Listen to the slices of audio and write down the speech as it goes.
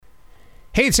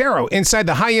Hey, it's Arrow inside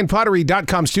the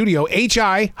highendpottery.com studio,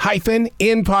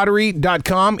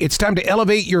 hi-endpottery.com. It's time to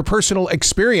elevate your personal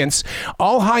experience.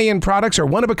 All high-end products are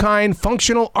one-of-a-kind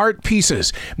functional art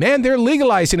pieces. Man, they're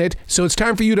legalizing it, so it's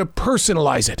time for you to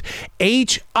personalize it.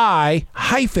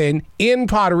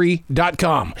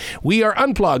 hi-endpottery.com. We are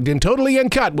unplugged and totally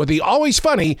uncut with the always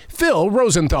funny Phil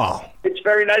Rosenthal. It's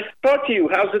very nice to talk to you.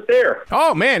 How's it there?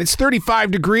 Oh, man, it's 35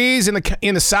 degrees in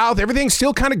the south. Everything's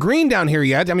still kind of green down here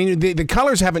yet. I mean, the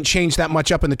colors haven't changed that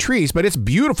much up in the trees, but it's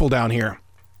beautiful down here.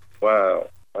 Wow.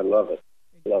 I love it.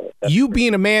 You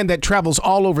being a man that travels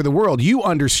all over the world, you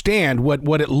understand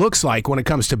what it looks like when it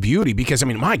comes to beauty because, I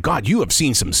mean, my God, you have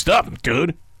seen some stuff,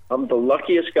 dude. I'm the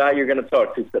luckiest guy you're going to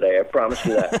talk to today. I promise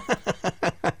you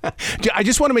that. I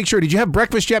just want to make sure, did you have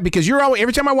breakfast yet? Because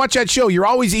every time I watch that show, you're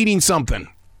always eating something.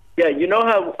 Yeah, you know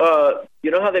how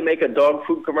they make a dog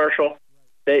food commercial?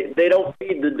 They don't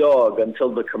feed the dog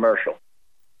until the commercial.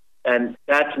 And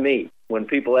that's me. When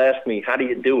people ask me, how do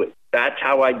you do it? That's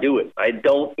how I do it. I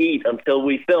don't eat until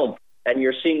we film. And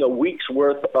you're seeing a week's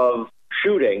worth of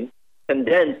shooting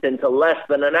condensed into less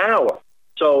than an hour.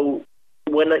 So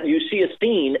when you see a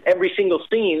scene, every single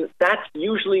scene, that's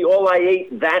usually all I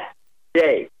ate that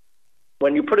day.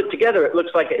 When you put it together, it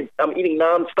looks like I'm eating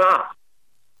nonstop.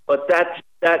 But that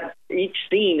each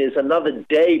scene is another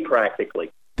day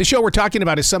practically. The show we're talking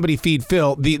about is Somebody Feed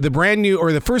Phil. The brand new,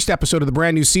 or the first episode of the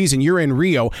brand new season, you're in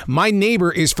Rio. My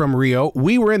neighbor is from Rio.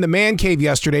 We were in the man cave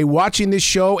yesterday watching this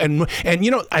show, and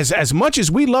you know, as much as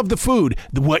we love the food,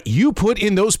 what you put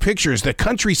in those pictures, the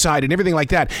countryside and everything like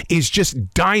that, is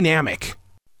just dynamic.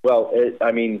 Well,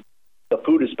 the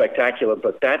food is spectacular,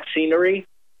 but that scenery,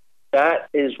 that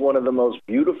is one of the most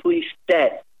beautifully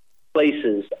set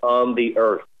places on the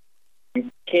earth. You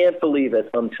can't believe it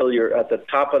until you're at the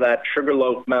top of that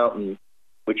Sugarloaf Mountain,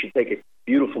 which you take a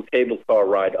beautiful cable car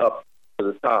ride up to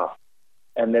the top.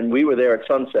 And then we were there at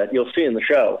sunset. You'll see in the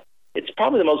show. It's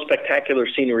probably the most spectacular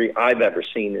scenery I've ever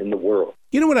seen in the world.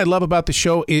 You know what I love about the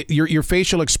show? Your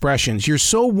facial expressions. You're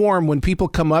so warm when people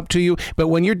come up to you, but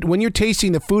when you're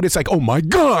tasting the food, it's like, oh my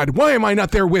God, why am I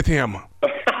not there with him?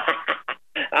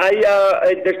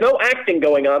 There's no acting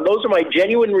going on. Those are my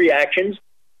genuine reactions.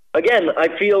 Again, I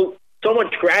feel so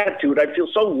much gratitude. I feel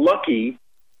so lucky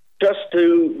just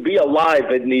to be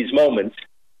alive in these moments.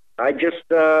 I can't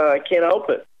help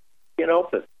it.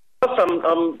 Plus,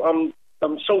 I'm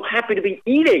so happy to be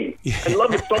eating. I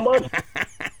love it so much.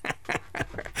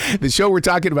 The show we're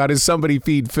talking about is Somebody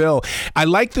Feed Phil. I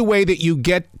like the way that you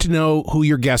get to know who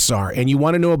your guests are, and you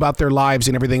want to know about their lives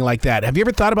and everything like that. Have you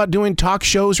ever thought about doing talk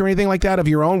shows or anything like that of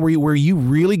your own, where you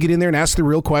really get in there and ask the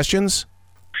real questions?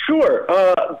 Sure,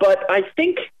 but I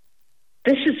think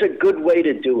this is a good way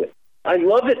to do it. I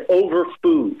love it over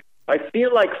food. I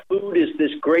feel like food is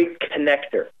this great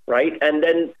connector, right? And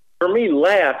then, for me,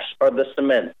 laughs are the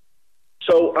cement.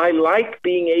 So I like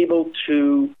being able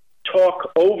to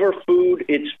talk over food.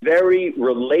 It's very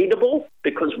relatable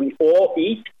because we all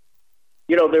eat.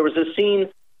 You know, there was a scene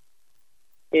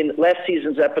in last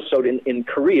season's episode in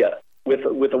Korea with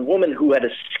a woman who had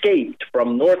escaped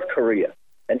from North Korea,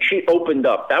 and she opened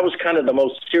up. That was kind of the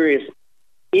most serious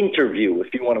interview,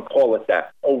 if you want to call it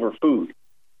that, over food.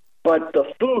 But the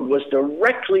food was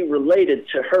directly related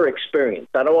to her experience.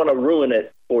 I don't want to ruin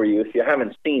it for you if you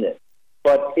haven't seen it,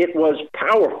 but it was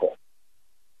powerful.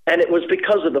 And it was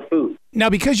because of the food. Now,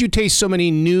 because you taste so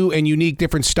many new and unique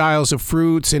different styles of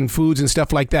fruits and foods and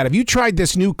stuff like that, have you tried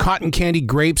this new cotton candy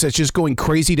grapes that's just going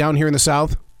crazy down here in the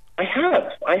South? I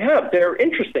have. They're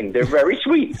interesting. They're very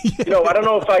sweet. I don't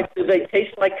know do they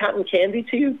taste like cotton candy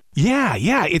to you?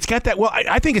 Yeah. It's got that. Well,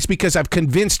 I think it's because I've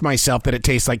convinced myself that it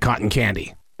tastes like cotton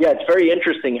candy. Yeah, it's very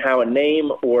interesting how a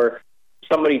name or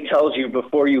somebody tells you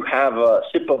before you have a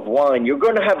sip of wine, you're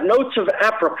going to have notes of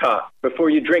apricot before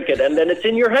you drink it, and then it's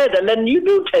in your head, and then you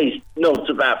do taste notes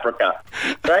of apricot,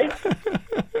 right?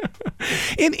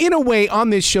 In a way, on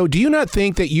this show, do you not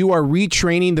think that you are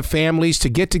retraining the families to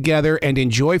get together and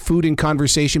enjoy food and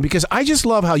conversation? Because I just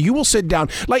love how you will sit down,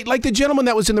 like the gentleman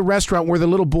that was in the restaurant where the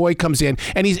little boy comes in,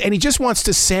 and he just wants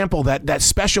to sample that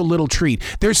special little treat.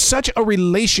 There's such a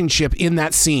relationship in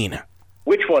that scene.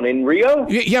 Which one, in Rio?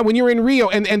 Yeah, when you're in Rio,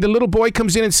 and the little boy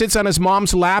comes in and sits on his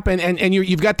mom's lap, and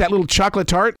you've got that little chocolate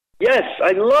tart. Yes,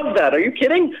 I love that. Are you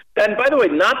kidding? And by the way,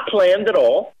 not planned at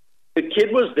all. The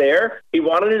kid was there. He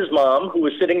wanted his mom, who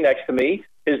was sitting next to me.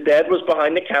 His dad was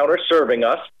behind the counter serving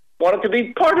us, wanted to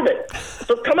be part of it.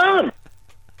 So come on.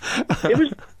 It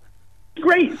was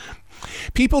great.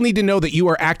 People need to know that you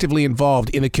are actively involved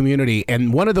in the community,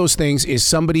 and one of those things is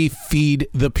Somebody Feed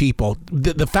the People.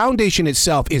 The foundation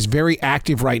itself is very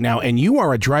active right now, and you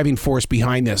are a driving force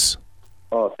behind this.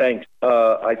 Oh, thanks.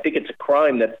 I think it's a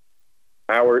crime that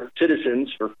our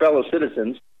citizens, or fellow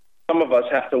citizens, some of us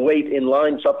have to wait in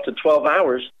lines up to 12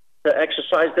 hours to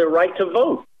exercise their right to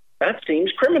vote. That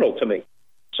seems criminal to me.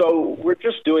 So we're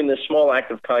just doing this small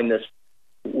act of kindness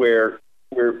where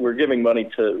we're giving money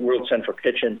to World Central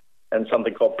Kitchen and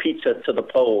something called Pizza to the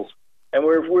Polls, and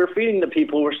we're feeding the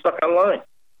people who are stuck online.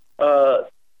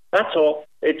 That's all.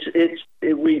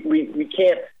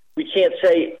 We can't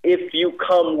say, if you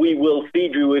come, we will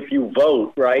feed you if you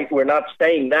vote, right? We're not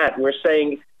saying that. We're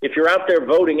saying, if you're out there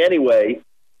voting anyway,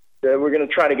 we're going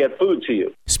to try to get food to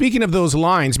you. Speaking of those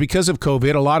lines, because of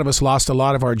COVID, a lot of us lost a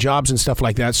lot of our jobs and stuff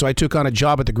like that. So I took on a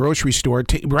job at the grocery store,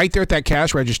 right there at that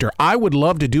cash register. I would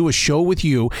love to do a show with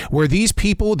you where these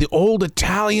people, the old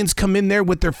Italians, come in there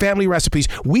with their family recipes.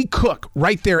 We cook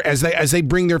right there as they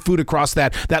bring their food across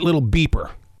that little beeper.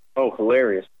 Oh,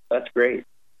 hilarious. That's great.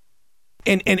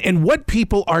 And what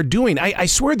people are doing, I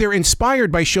swear they're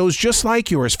inspired by shows just like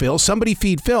yours, Phil, Somebody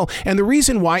Feed Phil. And the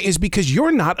reason why is because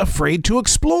you're not afraid to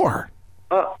explore.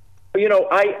 I'm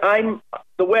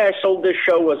the way I sold this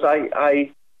show was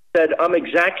I said I'm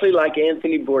exactly like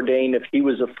Anthony Bourdain if he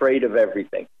was afraid of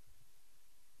everything.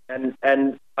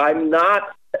 And I'm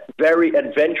not very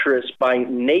adventurous by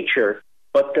nature,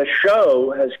 but the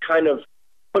show has kind of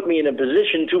put me in a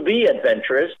position to be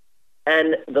adventurous.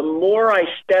 And the more I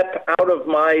step out of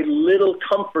my little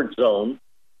comfort zone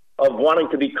of wanting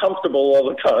to be comfortable all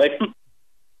the time,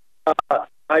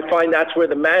 I find that's where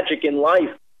the magic in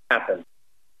life happens.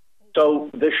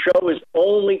 So the show is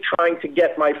only trying to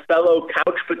get my fellow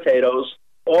couch potatoes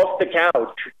off the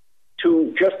couch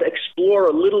to just explore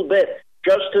a little bit,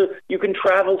 you can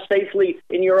travel safely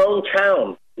in your own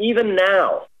town. Even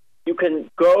now, you can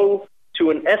go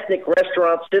to an ethnic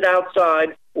restaurant, sit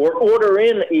outside, or order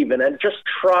in even, and just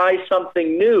try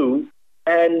something new.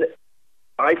 And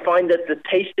I find that the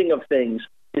tasting of things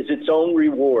is its own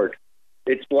reward.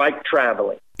 It's like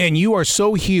traveling. And you are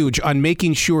so huge on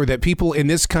making sure that people in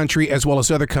this country, as well as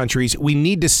other countries, we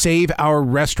need to save our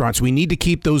restaurants. We need to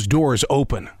keep those doors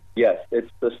open. Yes,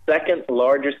 it's the second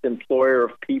largest employer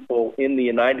of people in the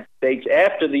United States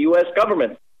after the U.S.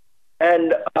 government.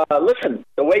 And listen,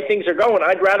 the way things are going,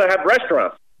 I'd rather have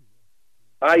restaurants.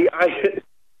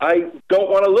 I don't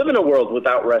want to live in a world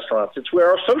without restaurants. It's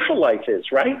where our social life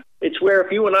is, right? It's where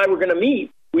if you and I were going to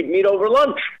meet, we'd meet over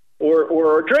lunch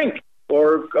or a drink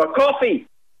or a coffee.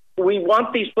 We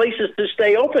want these places to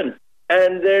stay open,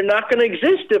 and they're not going to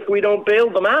exist if we don't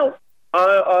bail them out.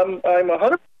 I'm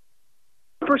 100%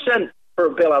 for a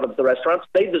bailout of the restaurants.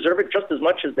 They deserve it just as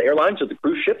much as the airlines or the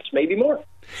cruise ships, maybe more.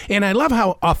 And I love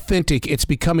how authentic it's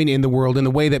becoming in the world in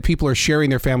the way that people are sharing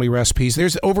their family recipes.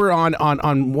 There's over on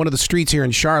one of the streets here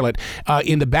in Charlotte,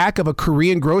 in the back of a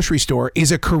Korean grocery store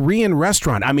is a Korean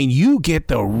restaurant. I mean, you get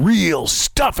the real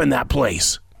stuff in that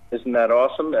place. Isn't that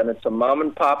awesome? And it's a mom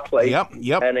and pop place.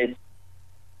 Yep. And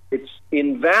it's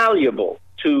invaluable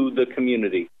to the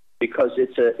community because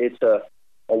it's a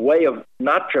way of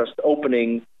not just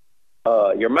opening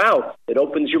your mouth, it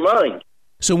opens your mind.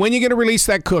 So when you're going to release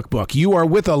that cookbook, you are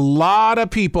with a lot of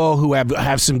people who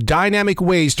have some dynamic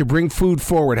ways to bring food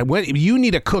forward. You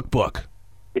need a cookbook.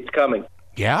 It's coming.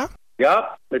 Yeah? Yeah.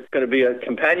 It's going to be a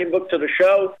companion book to the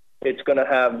show. It's going to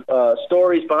have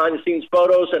stories, behind-the-scenes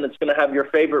photos, and it's going to have your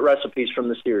favorite recipes from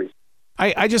the series.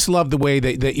 I just love the way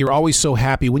that you're always so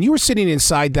happy. When you were sitting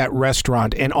inside that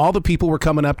restaurant and all the people were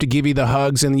coming up to give you the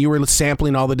hugs and you were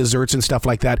sampling all the desserts and stuff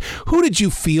like that, who did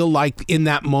you feel like in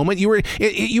that moment? You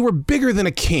were bigger than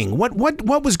a king.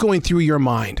 What was going through your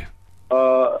mind?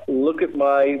 Look at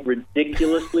my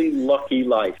ridiculously lucky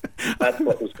life. That's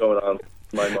what was going on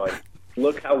in my mind.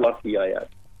 Look how lucky I am.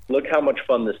 Look how much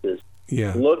fun this is.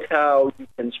 Yeah. Look how you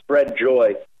can spread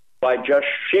joy by just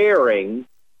sharing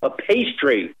a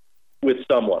pastry with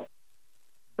someone,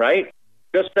 right?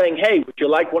 Just saying, hey, would you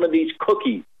like one of these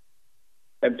cookies?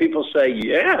 And people say,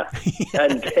 yeah.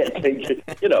 And,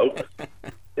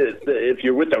 if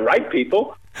you're with the right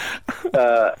people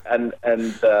and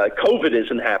COVID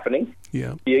isn't happening,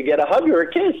 yeah, you get a hug or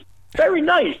a kiss. Very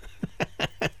nice.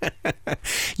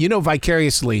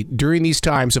 Vicariously, during these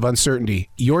times of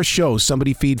uncertainty, your show,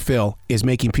 Somebody Feed Phil, is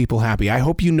making people happy. I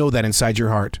hope you know that inside your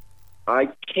heart. I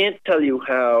can't tell you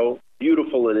how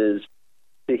beautiful it is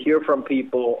to hear from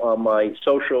people on my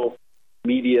social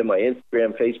media, my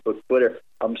Instagram, Facebook, Twitter.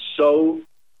 I'm so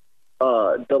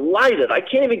delighted. I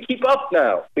can't even keep up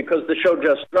now because the show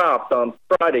just dropped on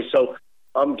Friday. So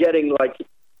I'm getting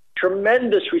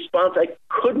tremendous response. I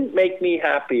couldn't make me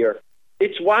happier.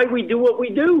 It's why we do what we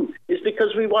do, is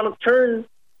because we want to turn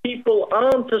people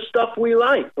on to stuff we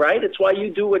like, right? It's why you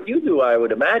do what you do, I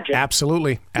would imagine.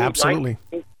 Absolutely.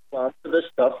 onto the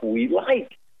stuff we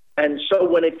like. And so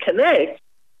when it connects,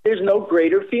 there's no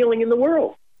greater feeling in the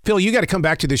world. Phil, you got to come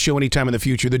back to this show anytime in the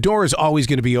future. The door is always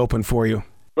going to be open for you.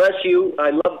 Bless you.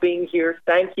 I love being here.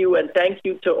 Thank you. And thank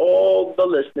you to all the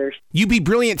listeners. You be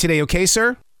brilliant today, okay,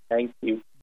 sir? Thank you.